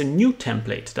there is a new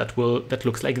template that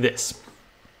looks like this.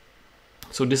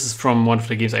 So this is from one of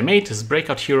the games I made. This is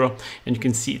Breakout Hero, and you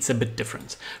can see it's a bit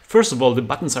different. First of all, the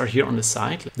buttons are here on the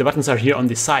side. The buttons are here on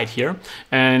the side here,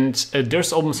 and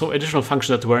there's also additional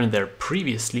functions that weren't there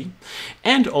previously.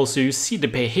 And also you see the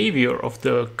behavior of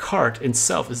the card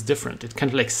itself is different. It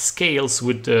kind of like scales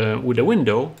with the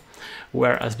window,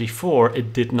 whereas before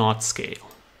it did not scale.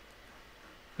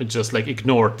 It just like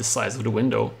ignored the size of the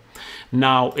window.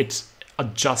 Now it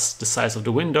adjusts the size of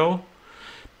the window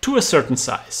to a certain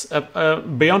size.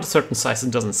 Beyond a certain size,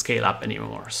 it doesn't scale up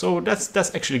anymore. So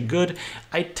that's actually good.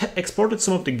 I exported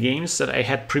some of the games that I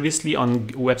had previously on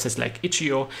websites like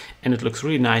itch.io, and it looks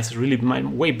really nice, really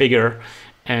way bigger.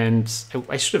 And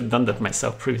I should have done that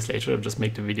myself previously. I should have just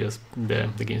made the videos,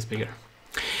 the games bigger.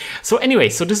 So anyway,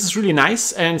 so this is really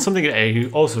nice, and something that I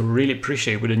also really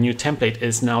appreciate with the new template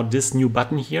is now this new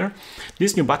button here.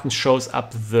 This new button shows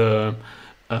up the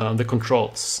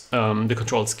control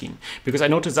scheme, because I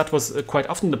noticed that was quite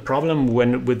often the problem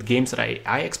with games that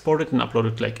I exported and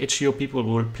uploaded like itch.io. People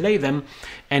would play them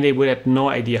and they would have no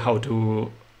idea how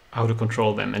to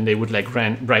control them, and they would like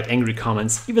write angry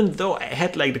comments, even though I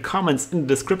had like the comments in the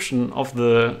description of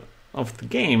the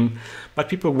game, but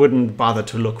people wouldn't bother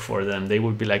to look for them. They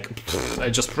would be like, I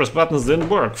just pressed buttons, didn't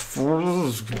work,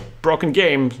 broken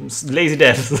game, lazy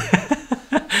dev.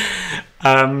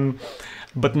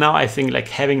 But now I think like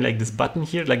having like this button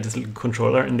here, like this little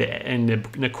controller in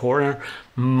the corner,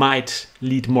 might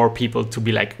lead more people to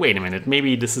be like, wait a minute,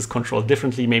 maybe this is controlled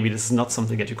differently. Maybe this is not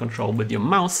something that you control with your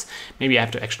mouse. Maybe I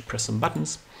have to actually press some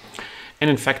buttons. And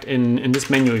in fact, in this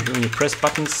menu, when you press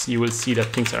buttons, you will see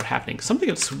that things are happening. Something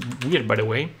that's weird, by the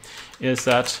way, is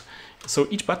that so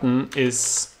each button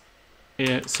is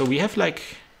so we have like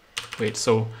the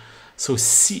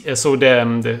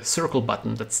circle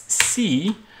button, that's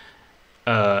C.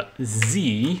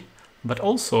 Z, but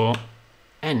also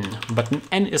N, but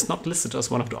N is not listed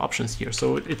as one of the options here,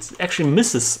 so it actually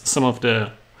misses some of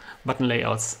the button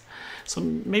layouts. So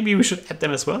maybe we should add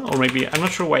them as well, or maybe I'm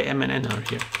not sure why M and N are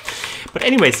here. But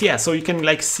anyways, yeah, so you can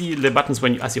like see the buttons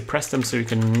as you press them, so you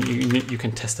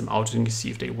can test them out and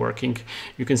see if they're working.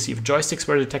 You can see if joysticks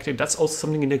were detected. That's also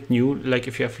something new. Like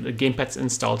if you have gamepads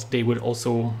installed, they would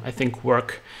also, I think,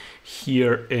 work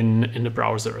here in the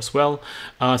browser as well.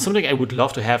 Something I would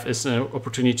love to have is an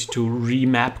opportunity to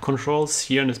remap controls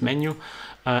here in this menu.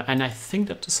 And I think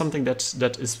that is something that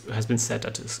has been said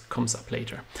that comes up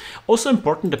later. Also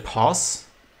important, the pause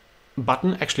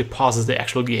button actually pauses the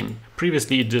actual game.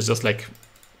 Previously it just like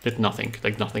did nothing,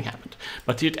 like nothing happened.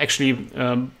 But it actually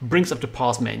brings up the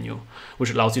pause menu, which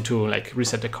allows you to like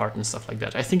reset the card and stuff like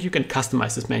that. I think you can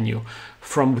customize this menu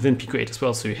from within Pico-8 as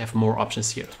well, so you have more options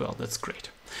here as well. That's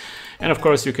great. And of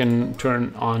course you can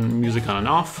turn on music on and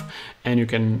off, and you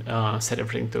can set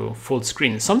everything to full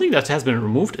screen. Something that has been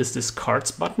removed is this cards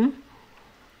button,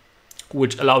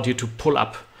 which allowed you to pull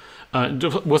up,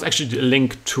 was actually a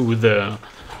link to the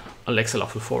Alexa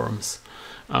Lawful forums.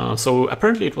 So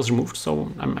apparently it was removed,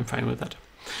 so I'm fine with that.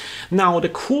 Now the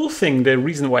cool thing, the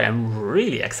reason why I'm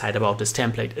really excited about this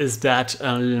template is that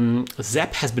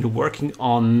Zap has been working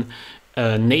on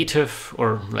a native,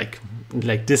 or like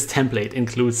this template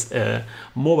includes a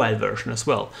mobile version as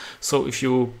well. So if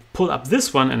you pull up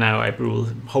this one, and now I will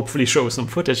hopefully show some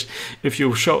footage, if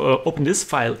you open this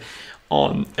file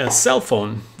on a cell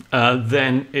phone,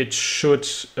 then it should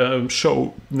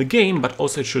show the game, but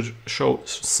also it should show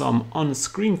some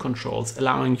on-screen controls,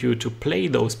 allowing you to play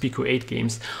those Pico-8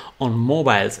 games on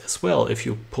mobiles as well if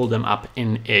you pull them up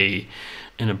in a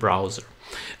browser.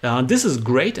 This is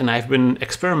great, and I've been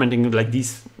experimenting with like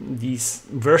these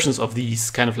versions of these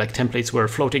kind of like templates were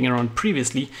floating around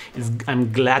previously.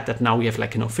 I'm glad that now we have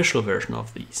like an official version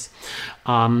of these.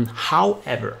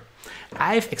 However,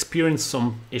 I've experienced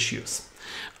some issues.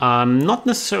 Not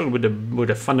necessarily with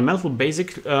a fundamental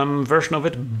basic version of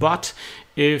it, but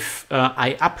if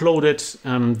I uploaded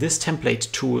this template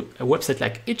to a website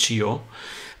like itch.io,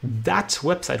 that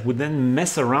website would then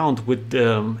mess around with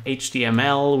the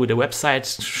HTML, with the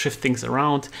website, shift things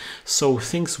around, so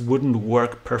things wouldn't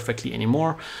work perfectly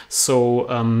anymore. So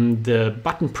the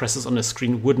button presses on the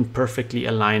screen wouldn't perfectly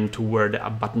align to where the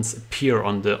buttons appear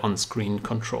on the on-screen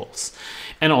controls.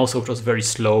 And also it was very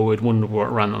slow. It wouldn't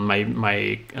run on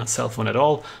my cell phone at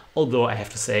all. Although I have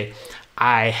to say,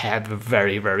 I have a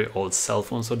very, very old cell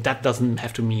phone, so that doesn't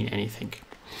have to mean anything.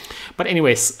 But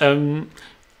anyways,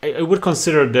 I would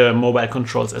consider the mobile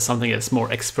controls as something that's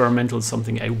more experimental,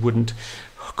 something I wouldn't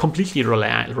completely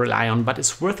rely on, but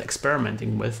it's worth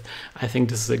experimenting with. I think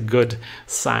this is a good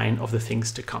sign of the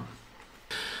things to come.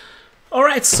 All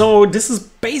right, so this is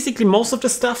basically most of the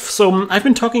stuff. So I've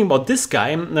been talking about this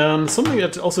guy. Something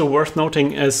that's also worth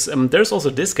noting is there's also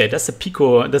this guy. That's a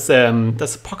Pico. That's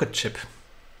a pocket chip.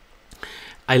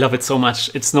 I love it so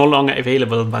much. It's no longer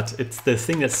available, but it's the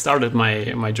thing that started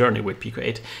my journey with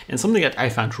Pico-8. And something that I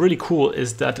found really cool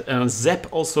is that Zep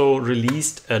also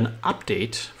released an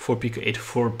update for Pico-8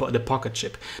 for the pocket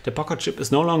chip. The pocket chip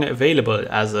is no longer available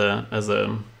as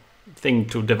a thing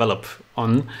to develop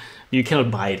on. You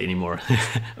cannot buy it anymore,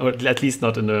 or at least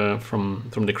not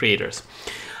from the creators.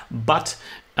 But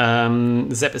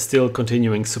Zep is still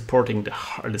continuing supporting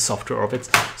the software of it,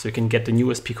 so you can get the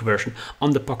newest Pico version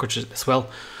on the pocket chip as well.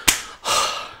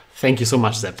 Thank you so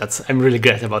much, Zep. I'm really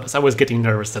glad about this. I was getting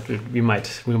nervous that we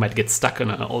might get stuck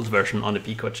on an old version on the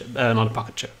Pico chip, on the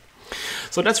pocket chip.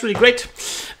 So that's really great.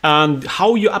 And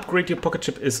how you upgrade your pocket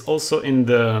chip is also in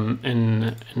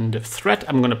the thread.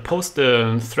 I'm going to post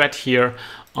the thread here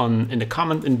in the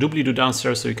comment in doobly-doo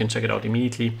downstairs, so you can check it out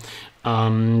immediately.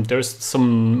 There's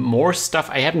some more stuff.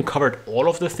 I haven't covered all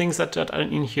of the things that are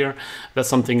in here. That's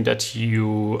something that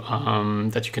you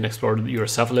can explore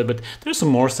yourself a little bit. There's some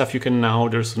more stuff you can now.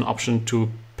 There's an option to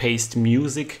paste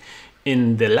music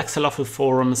in the Lexaloffle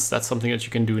forums. That's something that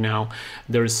you can do now.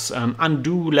 There's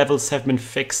undo levels have been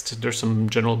fixed. There's some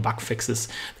general bug fixes.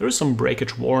 There is some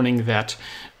breakage warning that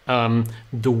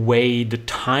the way the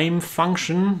time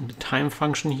function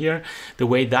here, the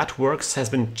way that works has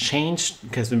been changed,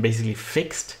 has been basically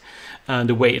fixed.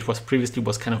 The way it was previously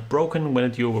was kind of broken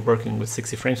when you were working with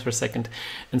 60 frames per second,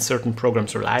 and certain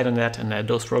programs relied on that, and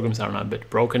those programs are now a bit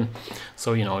broken.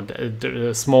 So, you know,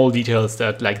 the small details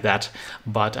like that,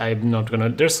 but I'm not gonna,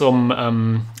 there's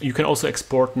some, you can also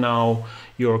export now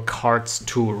your cards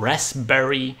to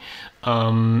Raspberry,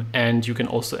 and you can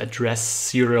also address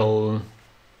serial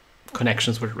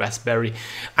connections with Raspberry.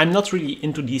 I'm not really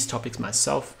into these topics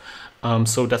myself,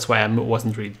 so that's why I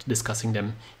wasn't really discussing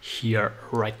them here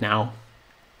right now.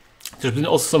 There's been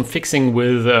also some fixing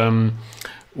with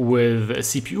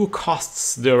CPU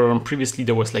costs. Previously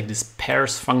there was like this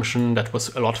pairs function that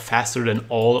was a lot faster than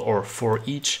all or for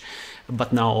each,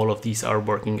 but now all of these are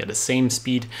working at the same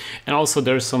speed. And also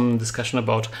there's some discussion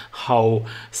about how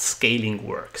scaling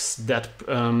works, that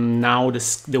now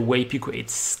the way Pico-8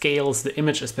 scales the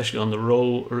image, especially on the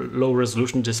low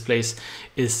resolution displays,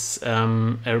 is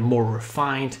more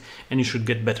refined, and you should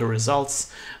get better results.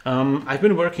 I've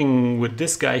been working with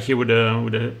this guy here with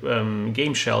a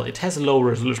game shell. It has a low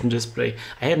resolution display.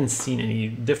 I haven't seen any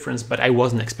difference, but I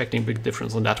wasn't expecting a big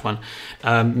difference on that one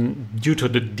due to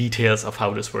the details of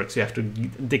how this works. You have to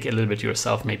dig a little bit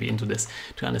yourself maybe into this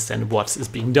to understand what is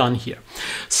being done here.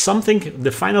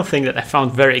 The final thing that I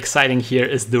found very exciting here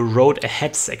is the road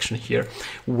ahead section here,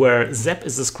 where Zep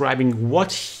is describing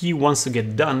what he wants to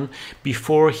get done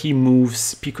before he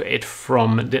moves Pico-8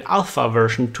 from the alpha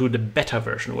version to the beta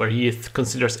version, where he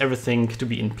considers everything to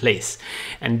be in place.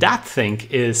 And that thing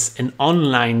is an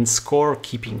online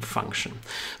scorekeeping function.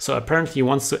 So apparently he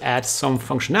wants to add some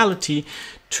functionality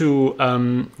to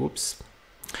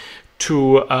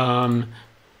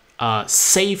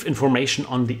save information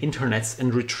on the internets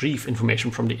and retrieve information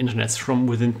from the internets from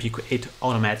within Pico-8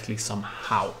 automatically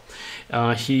somehow.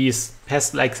 He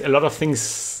has like a lot of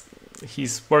things.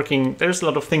 He's working. There's a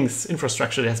lot of things,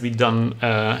 infrastructure that has been done,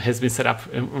 has been set up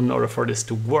in order for this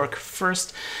to work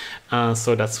first.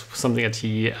 So that's something that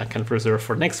he can reserve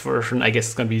for next version. I guess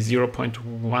it's going to be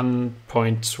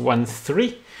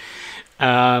 0.1.13.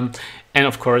 And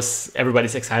of course,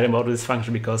 everybody's excited about this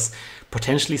function because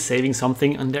potentially saving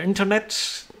something on the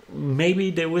internet,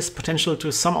 maybe there is potential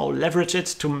to somehow leverage it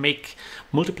to make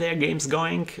multiplayer games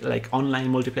going, like online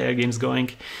multiplayer games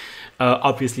going.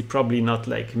 Obviously, probably not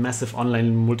like massive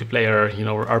online multiplayer, you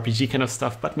know, or RPG kind of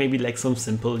stuff, but maybe like some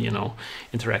simple, you know,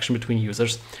 interaction between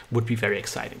users would be very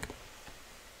exciting.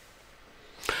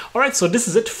 All right, so this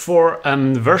is it for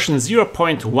version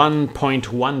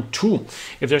 0.1.12.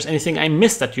 If there's anything I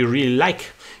missed that you really like,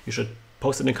 you should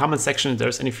post it in the comment section. If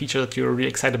there's any feature that you're really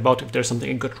excited about, if there's something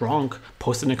I got wrong,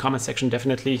 post it in the comment section,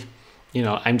 definitely. you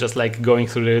know, I'm just like going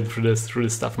through the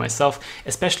stuff myself,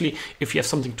 especially if you have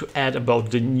something to add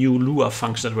about the new Lua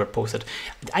functions that were posted.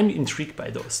 I'm intrigued by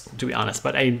those, to be honest,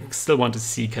 but I still want to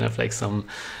see kind of like some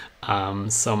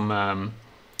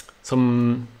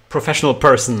professional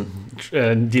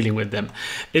person dealing with them.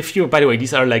 If you, by the way,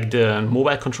 these are like the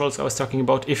mobile controls I was talking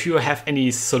about. If you have any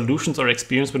solutions or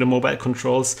experience with the mobile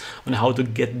controls on how to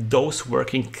get those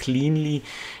working cleanly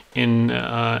in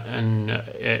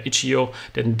itch.io,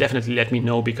 then definitely let me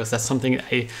know, because that's something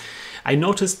I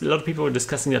noticed a lot of people were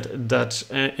discussing that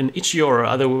in itch.io or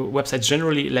other websites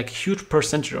generally, like a huge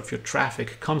percentage of your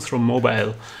traffic comes from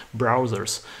mobile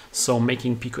browsers. So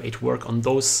making Pico-8 work on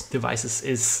those devices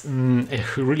is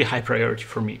a really high priority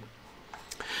for me.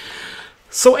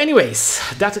 So anyways,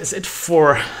 that is it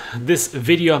for this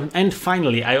video. And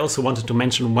finally, I also wanted to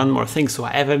mention one more thing. So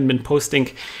I haven't been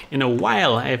posting in a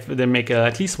while. I have to make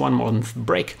at least 1 month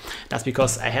break. That's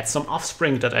because I had some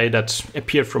offspring that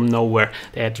appeared from nowhere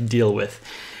that I had to deal with.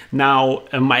 Now,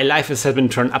 my life has been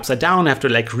turned upside down. I have to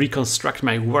like reconstruct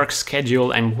my work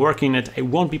schedule. I'm working it. I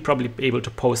won't be probably able to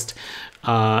post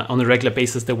on a regular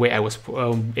basis the way I was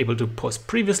able to post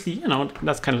previously. You know,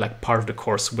 that's kind of like part of the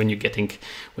course when you're getting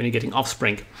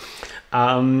offspring.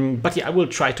 But yeah, I will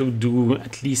try to do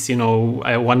at least, you know,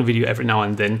 1 video every now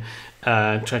and then,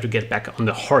 try to get back on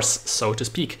the horse, so to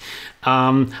speak.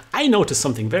 I noticed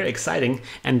something very exciting,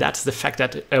 and that's the fact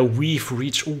that we've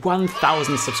reached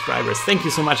 1,000 subscribers. Thank you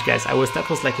so much, guys. That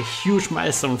was like a huge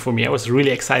milestone for me. I was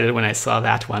really excited when I saw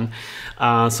that one.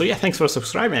 So yeah, thanks for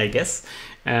subscribing, I guess.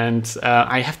 And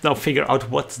I have to now figure out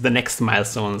what the next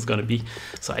milestone is going to be.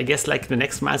 So I guess like the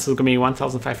next milestone is going to be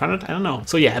 1,500. I don't know.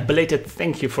 So yeah, a belated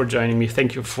thank you for joining me.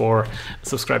 Thank you for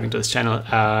subscribing to this channel.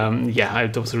 Yeah,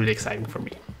 it was really exciting for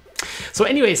me. So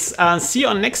anyways, see you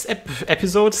on next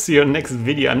episode, see you on next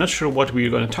video. I'm not sure what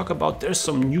we're going to talk about. There's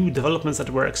some new developments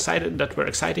that were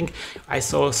exciting. I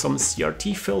saw some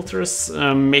CRT filters.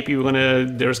 Maybe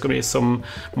there's gonna be some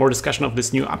more discussion of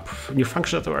this new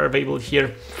functions that are available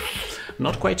here.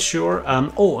 Not quite sure.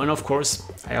 Oh, and of course,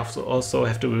 I also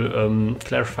have to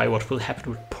clarify what will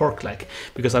happen with pork-like,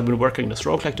 because I've been working this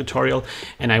roguelike tutorial,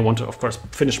 and I want to, of course,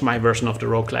 finish my version of the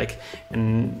roguelike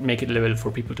and make it available for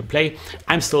people to play.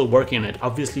 I'm still working on it.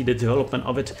 Obviously, the development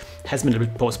of it has been a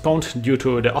bit postponed due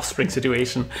to the offspring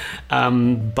situation,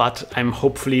 but I'm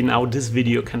hopefully now this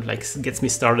video kind of like gets me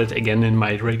started again in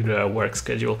my regular work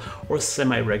schedule or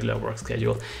semi-regular work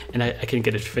schedule, and I can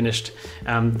get it finished.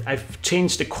 I've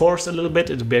changed the course a little bit.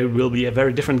 It will be a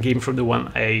very different game from the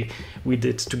one we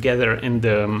did together in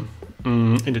the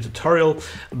tutorial,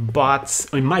 but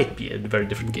it might be a very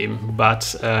different game.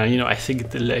 But you know, I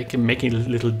think like making a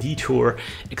little detour,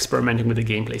 experimenting with the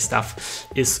gameplay stuff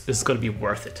is going to be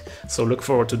worth it. So look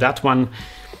forward to that one.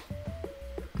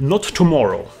 Not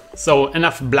tomorrow. So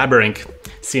enough blabbering.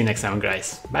 See you next time,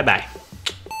 guys. Bye bye.